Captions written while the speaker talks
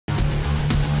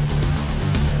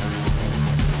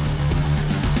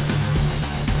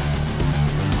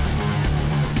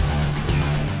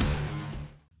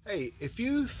Hey, if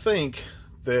you think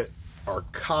that our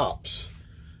cops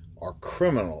are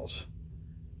criminals,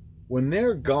 when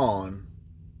they're gone,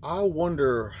 I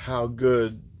wonder how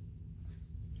good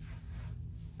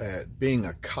at being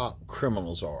a cop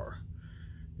criminals are.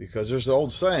 Because there's the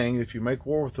old saying, if you make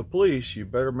war with the police, you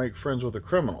better make friends with the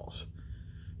criminals.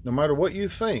 No matter what you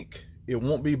think, it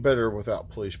won't be better without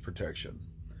police protection.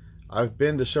 I've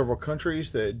been to several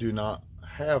countries that do not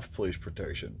have police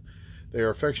protection. They are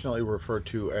affectionately referred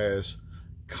to as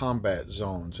combat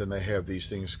zones, and they have these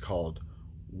things called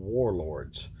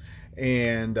warlords.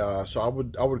 And so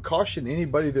I would caution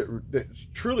anybody that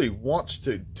truly wants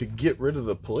to get rid of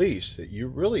the police that you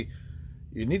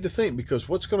need to think, because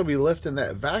what's going to be left in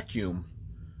that vacuum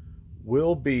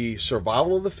will be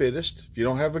survival of the fittest. If you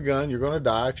don't have a gun, you're going to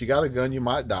die. If you got a gun, you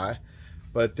might die.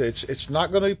 But it's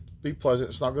not going to be pleasant.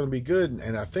 It's not going to be good.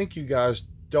 And I think you guys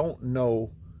don't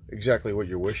know exactly what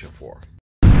you're wishing for.